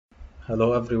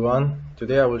Hello everyone,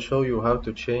 today I will show you how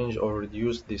to change or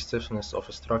reduce the stiffness of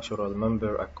a structural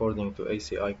member according to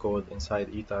ACI code inside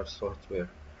ETABS software.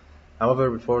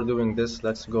 However, before doing this,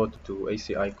 let's go to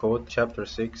ACI Code chapter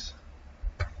 6,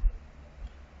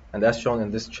 and as shown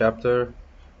in this chapter,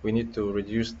 we need to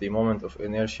reduce the moment of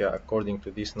inertia according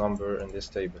to this number in this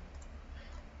table.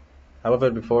 However,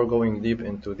 before going deep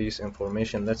into this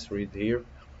information, let's read here.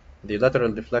 The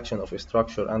lateral deflection of a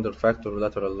structure under factor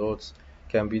lateral loads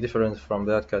can be different from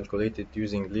that calculated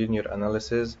using linear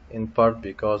analysis, in part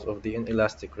because of the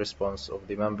inelastic response of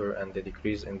the member and the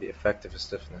decrease in the effective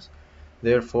stiffness.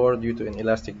 Therefore, due to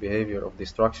inelastic behavior of the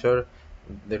structure,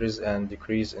 there is a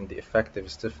decrease in the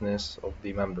effective stiffness of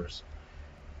the members.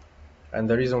 And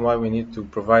the reason why we need to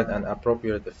provide an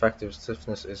appropriate effective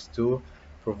stiffness is to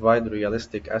provide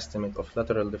realistic estimate of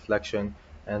lateral deflection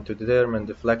and to determine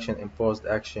deflection imposed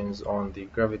actions on the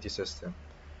gravity system.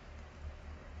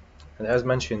 And as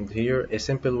mentioned here, a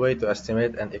simple way to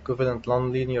estimate an equivalent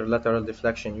nonlinear lateral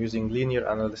deflection using linear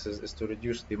analysis is to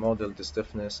reduce the modeled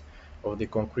stiffness of the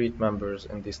concrete members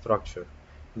in the structure.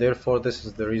 Therefore, this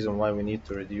is the reason why we need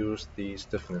to reduce the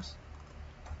stiffness.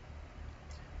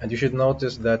 And you should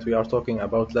notice that we are talking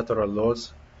about lateral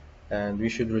loads, and we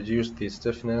should reduce the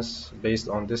stiffness based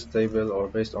on this table or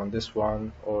based on this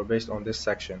one or based on this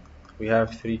section. We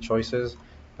have three choices.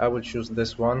 I will choose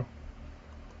this one.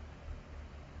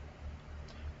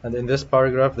 And in this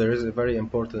paragraph there is a very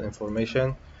important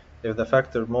information. If the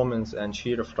factor moments and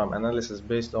shear from analysis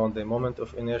based on the moment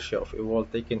of inertia of a wall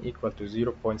taken equal to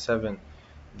 0.7,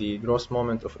 the gross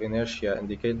moment of inertia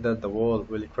indicate that the wall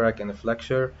will crack in a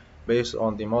flexure. Based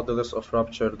on the modulus of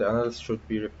rupture, the analysis should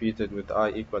be repeated with I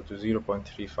equal to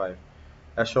 0.35.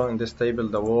 As shown in this table,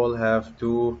 the wall have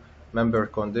two member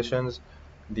conditions,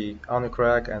 the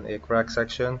uncrack and a crack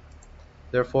section.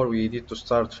 Therefore, we need to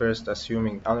start first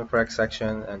assuming uncrack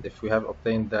section, and if we have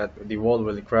obtained that the wall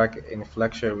will crack in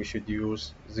flexure, we should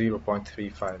use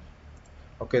 0.35.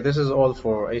 Okay, this is all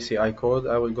for ACI code.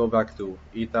 I will go back to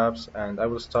ETABS and I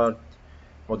will start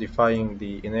modifying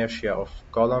the inertia of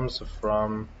columns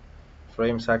from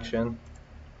frame section,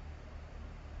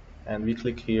 and we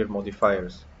click here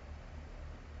modifiers.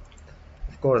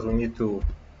 Of course, we need to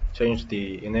change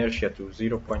the inertia to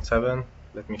 0.7.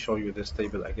 Let me show you this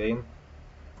table again.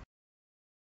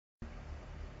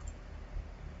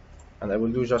 And I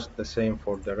will do just the same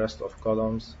for the rest of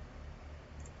columns.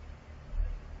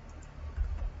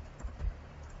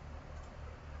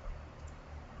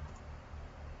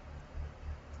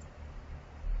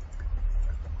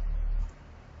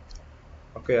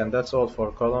 Okay, and that's all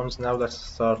for columns. Now let's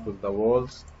start with the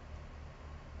walls.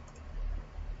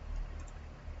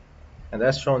 And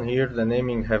as shown here, the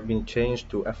naming have been changed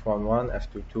to F11,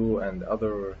 F22, and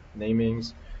other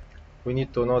namings. We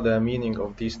need to know the meaning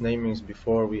of these namings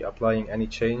before we applying any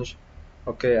change.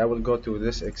 Okay, I will go to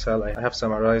this Excel. I have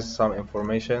summarized some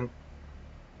information.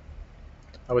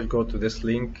 I will go to this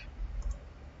link.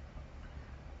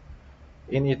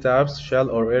 In ETABS,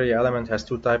 shell or area element has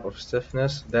two types of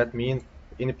stiffness. That means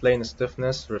in plane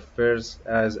stiffness refers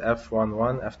as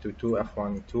F11, F22,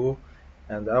 F12,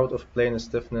 and out of plane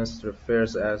stiffness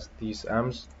refers as these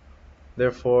M's.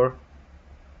 Therefore,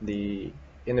 the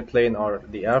in plane are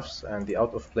the F's and the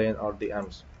out of plane are the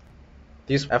M's.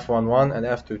 These F11 and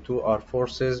F22 are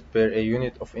forces per a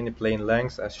unit of in plane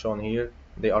length as shown here.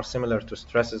 They are similar to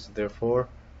stresses therefore.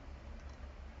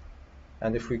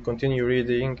 And if we continue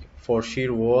reading, for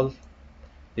shear wall,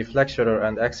 the flexural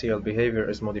and axial behavior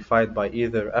is modified by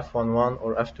either F11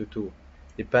 or F22,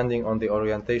 depending on the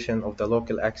orientation of the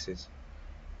local axis.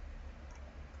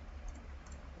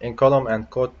 In column and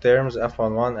code terms,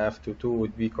 F11 and F22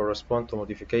 would be correspond to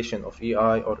modification of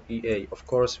EI or EA. Of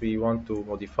course, we want to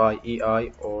modify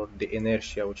EI or the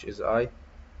inertia, which is I.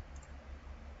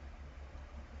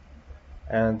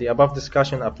 And the above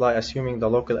discussion apply assuming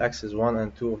the local axis 1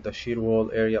 and 2 of the shear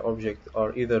wall area object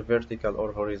are either vertical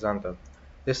or horizontal.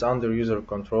 This under user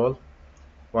control.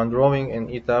 When drawing in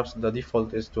ETABS, the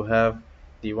default is to have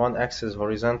the one axis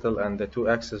horizontal and the two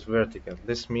axis vertical.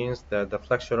 This means that the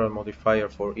flexural modifier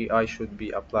for EI should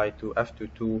be applied to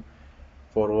F22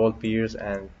 for wall piers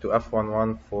and to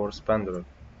F11 for spandrel.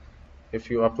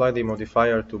 If you apply the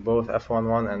modifier to both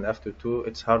F11 and F22,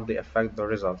 it's hardly affect the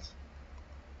results.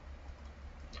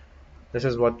 This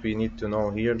is what we need to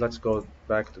know here. Let's go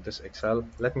back to this Excel.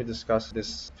 Let me discuss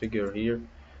this figure here.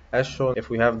 As shown, if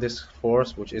we have this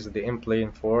force, which is the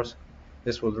in-plane force,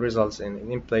 this will result in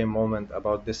an in-plane moment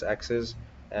about this axis,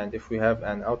 and if we have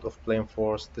an out-of-plane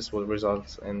force, this will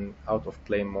result in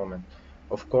out-of-plane moment.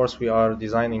 Of course, we are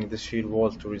designing this shear wall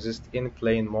to resist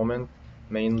in-plane moment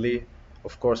mainly,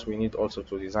 Of course, we need also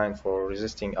to design for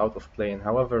resisting out of plane.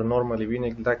 However, normally we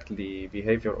neglect the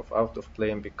behavior of out of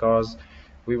plane because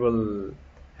we will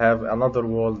have another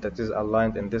wall that is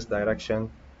aligned in this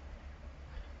direction.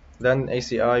 Then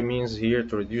ACI means here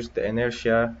to reduce the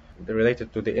inertia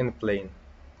related to the in plane.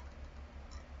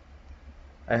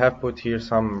 I have put here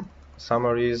some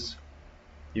summaries.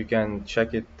 You can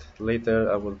check it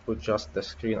later. I will put just the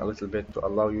screen a little bit to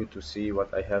allow you to see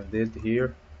what I have did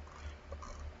here.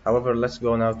 However, let's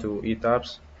go now to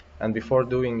ETABS, and before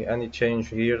doing any change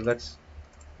here, let's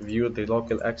view the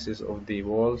local axis of the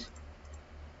walls.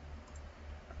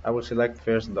 I will select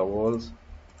first the walls,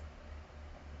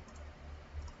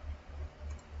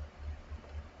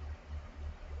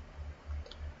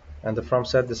 and from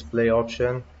set display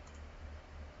option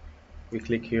we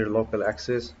click here local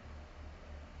axis,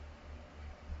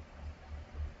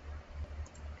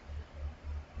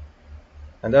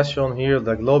 and as shown here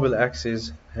the global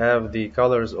axis have the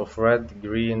colors of red,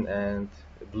 green and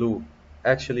blue.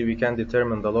 Actually we can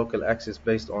determine the local axis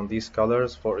based on these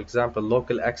colors. For example,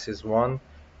 local axis 1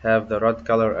 have the red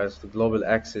color as the global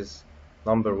axis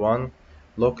number 1.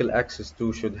 Local axis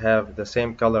 2 should have the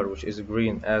same color, which is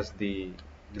green, as the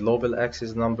global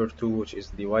axis number 2, which is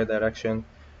the y direction,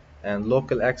 and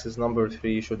local axis number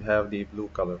 3 should have the blue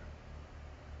color.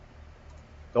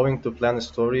 Going to plan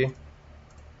story,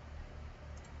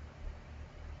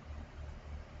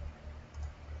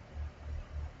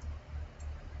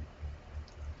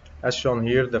 as shown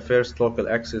here, the first local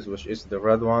axis, which is the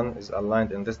red one, is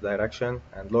aligned in this direction,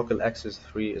 and local axis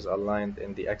 3 is aligned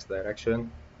in the x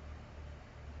direction.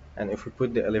 And if we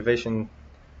put the elevation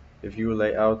view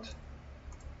layout,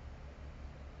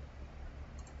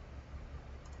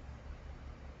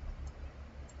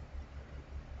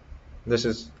 this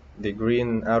is the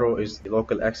green arrow is the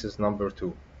local axis number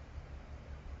 2.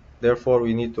 Therefore,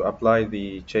 we need to apply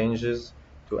the changes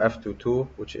to F22,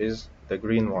 which is the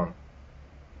green one,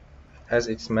 as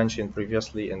it's mentioned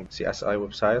previously in CSI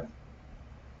website.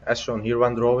 As shown here,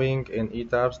 when drawing in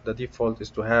ETABS, the default is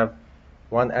to have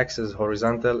one axis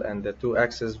horizontal and the two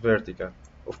axes vertical.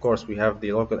 Of course, we have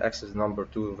the local axis number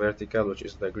 2 vertical, which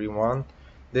is the green one.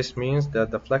 This means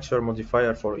that the flexural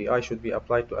modifier for EI should be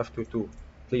applied to F22.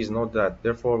 Please note that.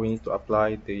 Therefore, we need to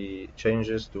apply the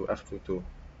changes to F22.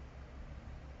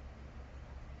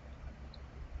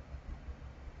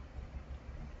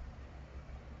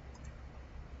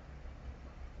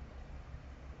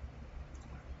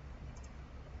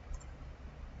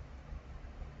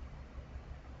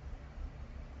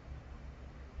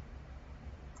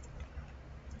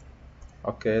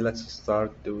 Okay, let's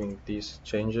start doing these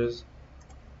changes.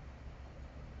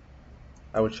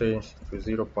 I will change to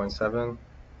 0.7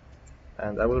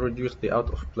 and I will reduce the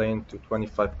out of plane to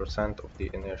 25% of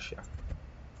the inertia.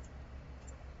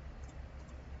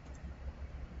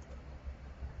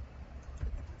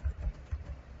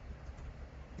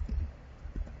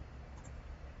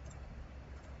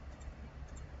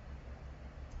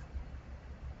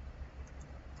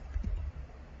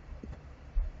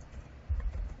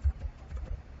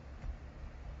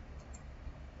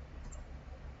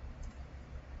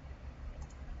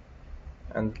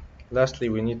 And lastly,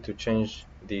 we need to change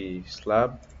the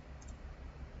slab.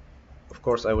 Of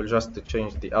course, I will just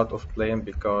change the out of plane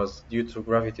because due to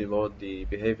gravity load, the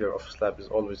behavior of slab is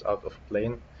always out of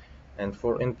plane. And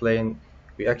for in plane,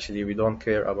 we don't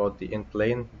care about the in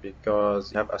plane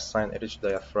because we have assigned a ridge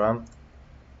diaphragm.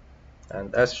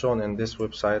 And as shown in this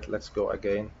website, let's go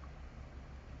again.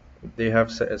 They have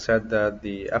said that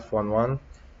the F11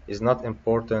 is not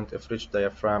important if ridge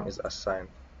diaphragm is assigned.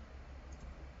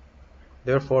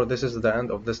 Therefore, this is the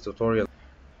end of this tutorial.